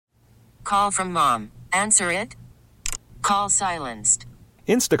Call from mom. Answer it. Call silenced.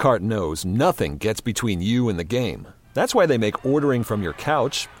 Instacart knows nothing gets between you and the game. That's why they make ordering from your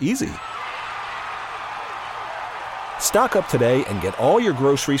couch easy. Stock up today and get all your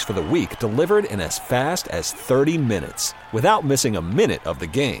groceries for the week delivered in as fast as 30 minutes without missing a minute of the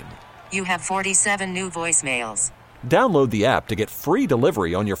game. You have 47 new voicemails. Download the app to get free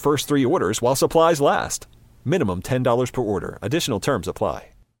delivery on your first 3 orders while supplies last. Minimum $10 per order. Additional terms apply.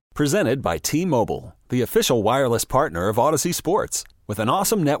 Presented by T-Mobile, the official wireless partner of Odyssey Sports. With an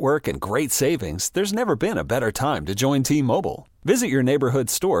awesome network and great savings, there's never been a better time to join T-Mobile. Visit your neighborhood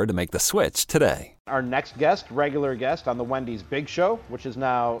store to make the switch today. Our next guest, regular guest on the Wendy's Big Show, which is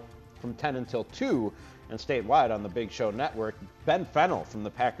now from 10 until 2 and statewide on the Big Show Network, Ben Fennell from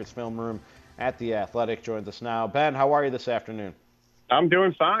the Packers Film Room at The Athletic joins us now. Ben, how are you this afternoon? I'm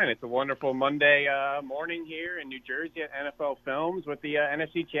doing fine. It's a wonderful Monday morning here in New Jersey at NFL Films with the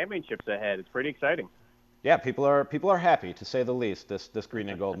NFC Championships ahead. It's pretty exciting. Yeah, people are happy, to say the least, this Green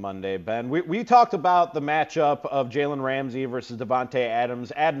and Gold Monday, Ben. We talked about the matchup of Jalen Ramsey versus Davante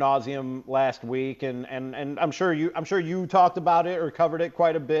Adams ad nauseum last week, and I'm sure you talked about it or covered it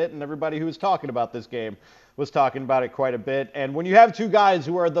quite a bit, and everybody who was talking about this game was talking about it quite a bit. And when you have two guys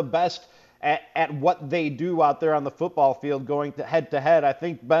who are the best at what they do out there on the football field going head to head, I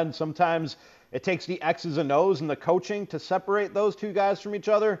think, Ben, sometimes it takes the X's and O's and the coaching to separate those two guys from each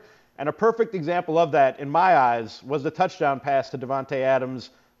other. And a perfect example of that, in my eyes, was the touchdown pass to Davante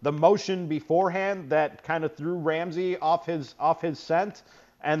Adams. The motion beforehand that kind of threw Ramsey off his scent,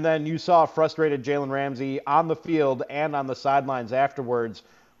 and then you saw a frustrated Jalen Ramsey on the field and on the sidelines afterwards.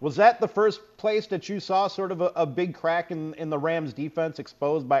 Was that the first place that you saw sort of a big crack in the Rams defense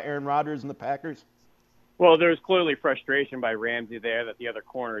exposed by Aaron Rodgers and the Packers? Well, there's clearly frustration by Ramsey there that the other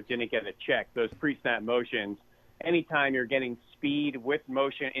corner didn't get a check. Those pre-snap motions, anytime you're getting speed with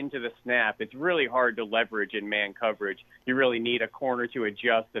motion into the snap, it's really hard to leverage in man coverage. You really need a corner to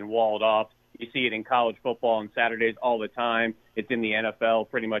adjust and wall it off. You see it in college football on Saturdays all the time. It's in the NFL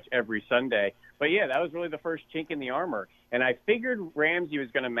pretty much every Sunday. But, yeah, that was really the first chink in the armor. And I figured Ramsey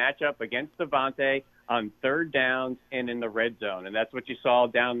was going to match up against Davante on third downs and in the red zone. And that's what you saw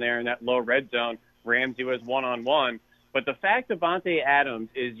down there in that low red zone. Ramsey was one-on-one. But the fact Davante Adams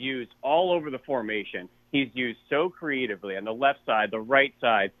is used all over the formation, he's used so creatively on the left side, the right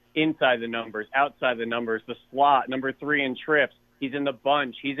side, inside the numbers, outside the numbers, the slot, number 3 in trips. He's in the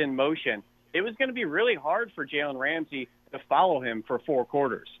bunch. He's in motion. It was going to be really hard for Jalen Ramsey to follow him for 4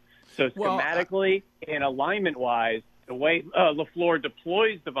 quarters. So schematically and alignment-wise, the way LaFleur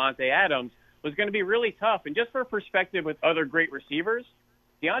deploys Davante Adams was going to be really tough. And just for perspective with other great receivers,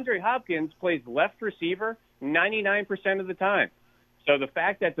 DeAndre Hopkins plays left receiver 99% of the time. So the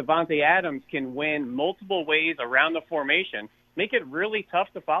fact that Davante Adams can win multiple ways around the formation make it really tough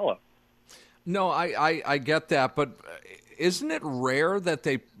to follow. No, I get that, but isn't it rare that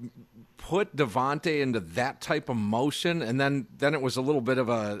they put Davante into that type of motion, and then it was a little bit of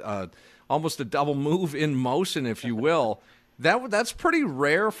a almost a double move in motion, if you will? That's pretty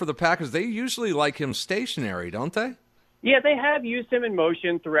rare for the Packers. They usually like him stationary, don't they? Yeah, they have used him in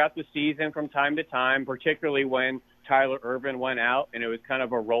motion throughout the season from time to time, particularly when Tyler Ervin went out and it was kind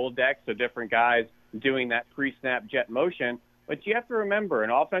of a Rolodex of different guys doing that pre-snap jet motion. But you have to remember,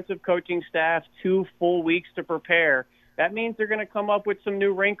 an offensive coaching staff, 2 full weeks to prepare, that means they're going to come up with some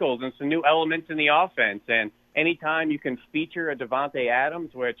new wrinkles and some new elements in the offense. And anytime you can feature a Davante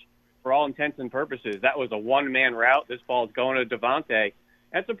Adams, which for all intents and purposes, that was a one-man route, this ball is going to Davante,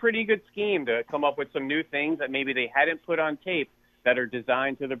 that's a pretty good scheme to come up with some new things that maybe they hadn't put on tape that are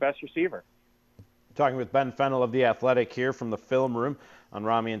designed to their best receiver. Talking with Ben Fennell of The Athletic here from the Film Room on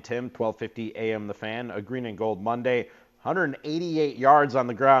Rami and Tim, 1250 AM The Fan, a Green and Gold Monday. 188 yards on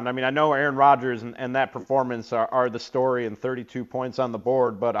the ground. I mean, I know Aaron Rodgers and that performance are the story and 32 points on the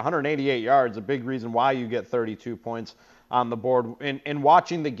board, but 188 yards, a big reason why you get 32 points on the board. In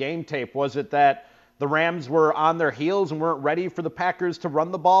watching the game tape, was it that the Rams were on their heels and weren't ready for the Packers to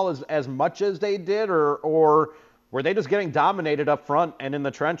run the ball as much as they did, or were they just getting dominated up front and in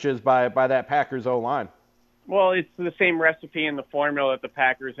the trenches by that Packers O-line? Well, it's the same recipe and the formula that the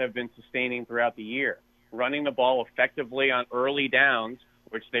Packers have been sustaining throughout the year. Running the ball effectively on early downs,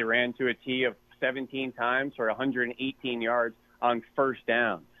 which they ran to a tee of 17 times for 118 yards on first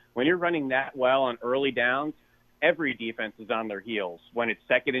down. When you're running that well on early downs, every defense is on their heels. When it's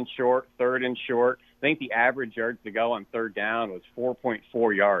second and short, third and short, I think the average yards to go on third down was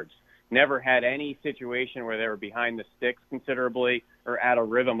 4.4 yards. Never had any situation where they were behind the sticks considerably or out of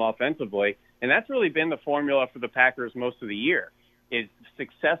rhythm offensively. And that's really been the formula for the Packers most of the year, is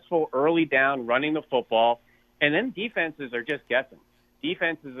successful early down running the football, and then defenses are just guessing.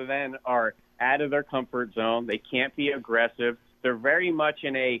 Defenses then are out of their comfort zone. They can't be aggressive. They're very much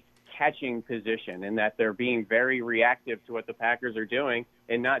in a catching position in that they're being very reactive to what the Packers are doing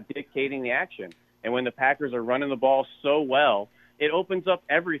and not dictating the action. And when the Packers are running the ball so well, it opens up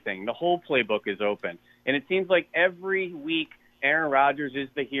everything. The whole playbook is open. And it seems like every week Aaron Rodgers is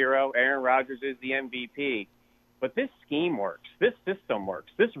the hero, Aaron Rodgers is the MVP. But this scheme works. This system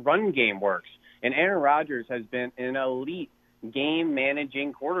works. This run game works. And Aaron Rodgers has been an elite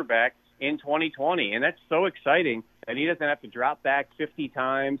game-managing quarterback in 2020. And that's so exciting that he doesn't have to drop back 50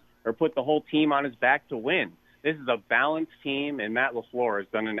 times or put the whole team on his back to win. This is a balanced team, and Matt LaFleur has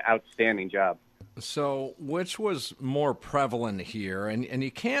done an outstanding job. So which was more prevalent here? And you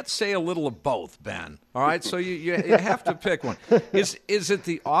can't say a little of both, Ben. All right, so you have to pick one. Is it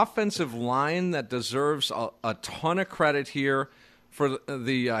the offensive line that deserves a ton of credit here for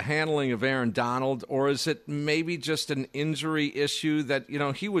the handling of Aaron Donald, or is it maybe just an injury issue that,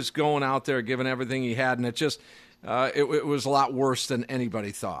 he was going out there giving everything he had, and it just it was a lot worse than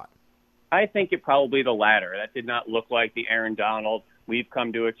anybody thought? I think it probably the latter. That did not look like the Aaron Donald we've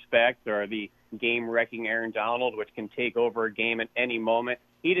come to expect, or the game-wrecking Aaron Donald, which can take over a game at any moment.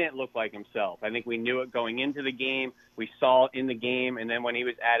 He didn't look like himself. I think we knew it going into the game. We saw it in the game, and then when he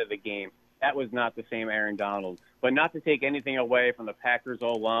was out of the game, that was not the same Aaron Donald. But not to take anything away from the Packers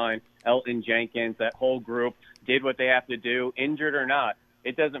O-line, Elton Jenkins, that whole group did what they have to do, injured or not.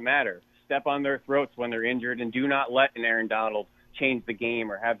 It doesn't matter. Step on their throats when they're injured, and do not let an Aaron Donald change the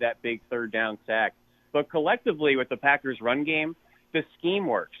game or have that big third down sack. But collectively with the Packers run game, the scheme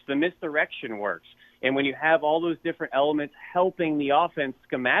works, the misdirection works. And when you have all those different elements helping the offense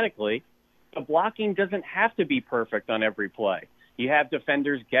schematically, the blocking doesn't have to be perfect on every play. You have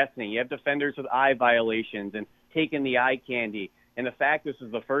defenders guessing. You have defenders with eye violations and taking the eye candy. And the fact this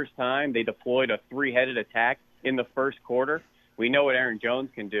is the first time they deployed a three-headed attack in the first quarter, we know what Aaron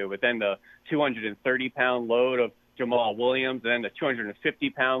Jones can do. But then the 230-pound load of Jamal Williams and then the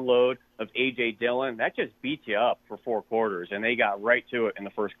 250-pound load of A.J. Dillon, that just beats you up for 4 quarters, and they got right to it in the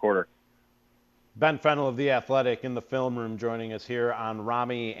first quarter. Ben Fennell of The Athletic in the film room joining us here on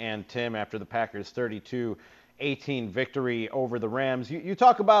Rami and Tim after the Packers' 32-18 victory over the Rams. You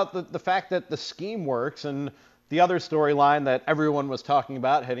talk about the fact that the scheme works, and the other storyline that everyone was talking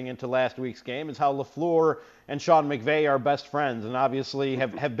about heading into last week's game is how LaFleur and Sean McVay are best friends and obviously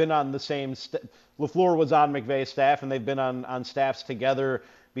have been on the same LaFleur was on McVay's staff, and they've been on staffs together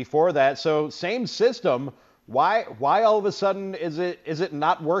before that. So same system. Why all of a sudden is it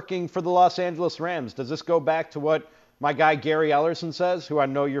not working for the Los Angeles Rams? Does this go back to what my guy Gary Ellerson says, who I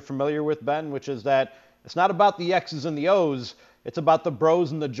know you're familiar with, Ben, which is that it's not about the X's and the O's, it's about the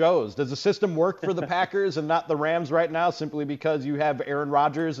bros and the Joes. Does the system work for the Packers and not the Rams right now simply because you have Aaron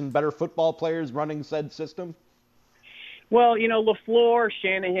Rodgers and better football players running said system? Well, LaFleur,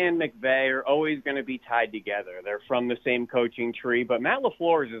 Shanahan, McVay are always going to be tied together. They're from the same coaching tree, but Matt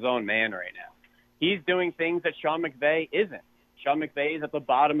LaFleur is his own man right now. He's doing things that Sean McVay isn't. Sean McVay is at the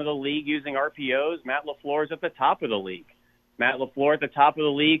bottom of the league using RPOs. Matt LaFleur is at the top of the league. Matt LaFleur at the top of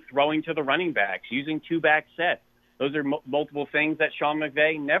the league throwing to the running backs, using two-back sets. Those are multiple things that Sean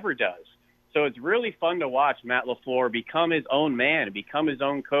McVay never does. So it's really fun to watch Matt LaFleur become his own man, become his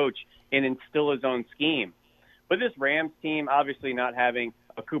own coach, and instill his own scheme. But this Rams team, obviously not having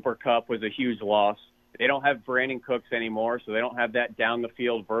a Cooper Kupp was a huge loss. They don't have Brandon Cooks anymore, so they don't have that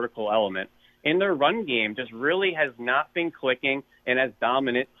down-the-field vertical element. And their run game just really has not been clicking and as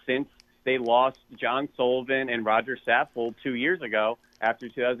dominant since they lost John Sullivan and Roger Saffold 2 years ago after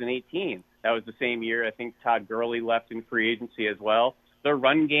 2018. That was the same year I think Todd Gurley left in free agency as well. Their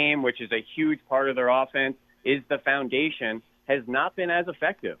run game, which is a huge part of their offense, is the foundation, has not been as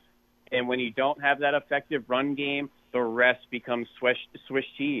effective. And when you don't have that effective run game, the rest becomes Swiss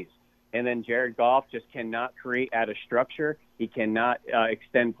cheese. And then Jared Goff just cannot create out of structure. He cannot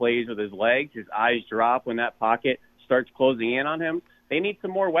extend plays with his legs. His eyes drop when that pocket starts closing in on him. They need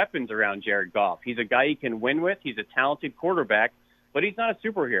some more weapons around Jared Goff. He's a guy you can win with. He's a talented quarterback, but he's not a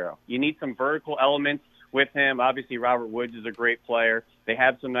superhero. You need some vertical elements with him. Obviously, Robert Woods is a great player. They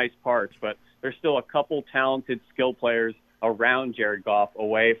have some nice parts, but there's still a couple talented skill players around Jared Goff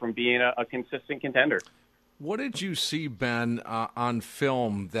away from being a consistent contender. What did you see, Ben, on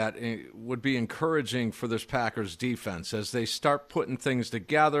film that would be encouraging for this Packers defense as they start putting things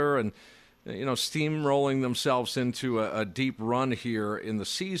together and, steamrolling themselves into a deep run here in the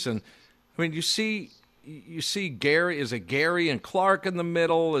season? I mean, you see Gary, is it Gary and Clark in the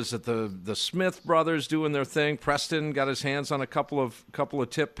middle? Is it the Smith brothers doing their thing? Preston got his hands on a couple of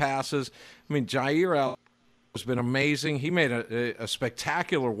tip passes. I mean, Jair has been amazing. He made a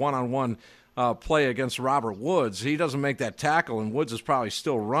spectacular one-on-one play against Robert Woods. He doesn't make that tackle, and Woods is probably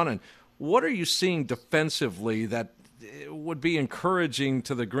still running. What are you seeing defensively that would be encouraging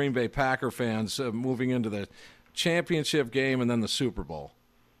to the Green Bay Packer fans moving into the championship game and then the Super Bowl?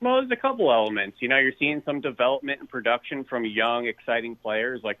 Well, there's a couple elements. You're seeing some development and production from young, exciting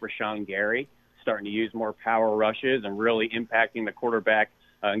players like Rashawn Gary, starting to use more power rushes and really impacting the quarterback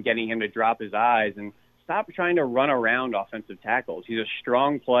and getting him to drop his eyes and stop trying to run around offensive tackles. He's a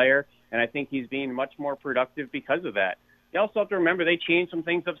strong player, and I think he's being much more productive because of that. You also have to remember they changed some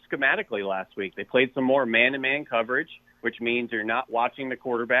things up schematically last week. They played some more man-to-man coverage, which means you're not watching the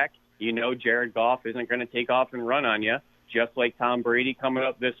quarterback. Jared Goff isn't going to take off and run on you. Just like Tom Brady coming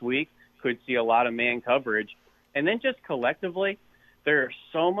up this week, could see a lot of man coverage. And then just collectively, they're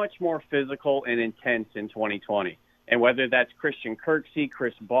so much more physical and intense in 2020. And whether that's Christian Kirksey,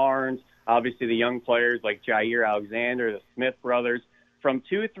 Chris Barnes, obviously the young players like Jair Alexander, the Smith brothers, from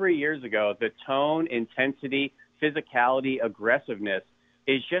 2-3 years ago, the tone, intensity, physicality, aggressiveness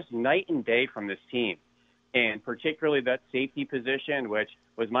is just night and day from this team. And particularly that safety position, which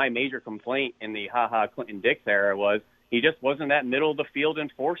was my major complaint in the Clinton Dix era, was he just wasn't that middle of the field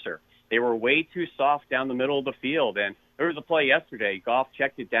enforcer. They were way too soft down the middle of the field. And there was a play yesterday. Goff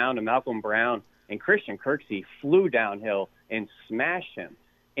checked it down to Malcolm Brown, and Christian Kirksey flew downhill and smashed him.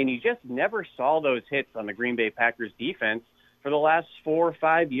 And you just never saw those hits on the Green Bay Packers defense for the last 4 or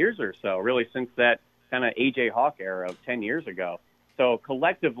 5 years or so, really since that kind of A.J. Hawk era of 10 years ago. So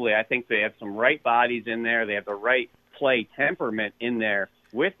collectively, I think they have some right bodies in there. They have the right play temperament in there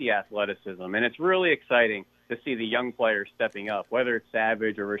with the athleticism. And it's really exciting to see the young players stepping up, whether it's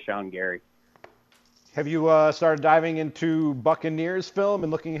Savage or Rashawn Gary. Have you started diving into Buccaneers film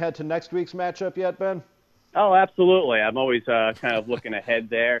and looking ahead to next week's matchup yet, Ben? Oh, absolutely. I'm always kind of looking ahead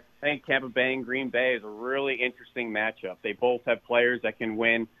there. I think Tampa Bay and Green Bay is a really interesting matchup. They both have players that can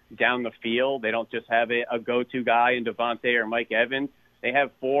win down the field. They don't just have a go-to guy in Devontae or Mike Evans. They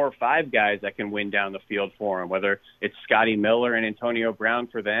have 4 or 5 guys that can win down the field for them, whether it's Scotty Miller and Antonio Brown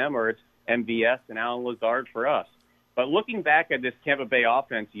for them or it's MVS and Alan Lazard for us. But looking back at this Tampa Bay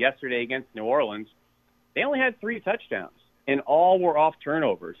offense yesterday against New Orleans, they only had 3 touchdowns, and all were off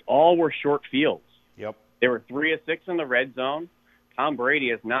turnovers. All were short fields. Yep. They were 3 of 6 in the red zone. Tom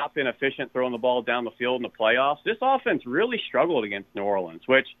Brady has not been efficient throwing the ball down the field in the playoffs. This offense really struggled against New Orleans,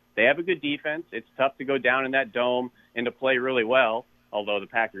 which they have a good defense. It's tough to go down in that dome and to play really well, although the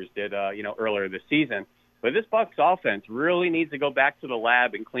Packers did, earlier this season. But this Bucs offense really needs to go back to the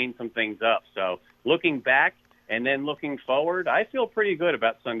lab and clean some things up. So looking back and then looking forward, I feel pretty good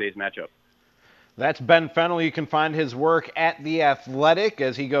about Sunday's matchup. That's Ben Fennell. You can find his work at The Athletic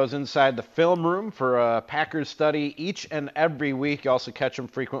as he goes inside the film room for a Packers study each and every week. You also catch him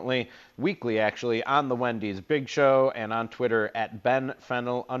weekly actually, on the Wendy's Big Show and on Twitter at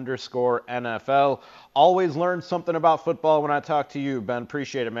BenFennell_NFL. Always learn something about football when I talk to you, Ben.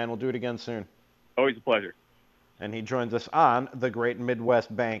 Appreciate it, man. We'll do it again soon. Always a pleasure. And he joins us on the Great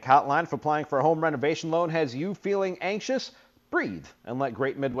Midwest Bank hotline. If applying for a home renovation loan has you feeling anxious, breathe and let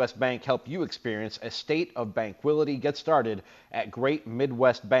Great Midwest Bank help you experience a state of banquility. Get started at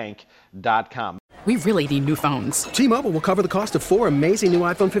greatmidwestbank.com. We really need new phones. T-Mobile will cover the cost of 4 amazing new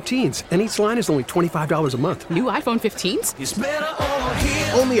iPhone 15s, and each line is only $25 a month. New iPhone 15s? It's better over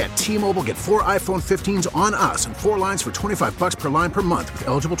here. Only at T-Mobile, get 4 iPhone 15s on us and 4 lines for $25 per line per month with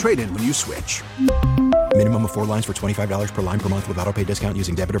eligible trade-in when you switch. Minimum of 4 lines for $25 per line per month with autopay discount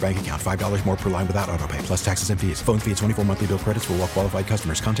using debit or bank account. $5 more per line without autopay, plus taxes and fees. Phone fee at 24 monthly bill credits for well-qualified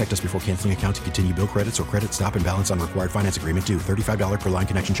customers. Contact us before canceling account to continue bill credits or credit stop and balance on required finance agreement due. $35 per line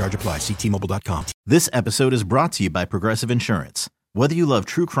connection charge applies. See T-Mobile.com. This episode is brought to you by Progressive Insurance. Whether you love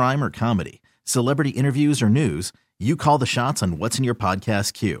true crime or comedy, celebrity interviews or news, you call the shots on what's in your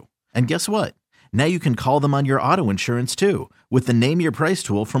podcast queue. And guess what? Now you can call them on your auto insurance too with the Name Your Price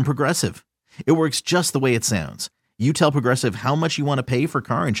tool from Progressive. It works just the way it sounds. You tell Progressive how much you want to pay for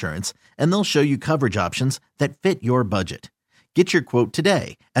car insurance, and they'll show you coverage options that fit your budget. Get your quote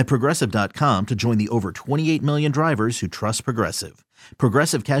today at Progressive.com to join the over 28 million drivers who trust Progressive.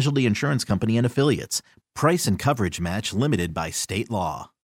 Progressive Casualty Insurance Company and Affiliates. Price and coverage match limited by state law.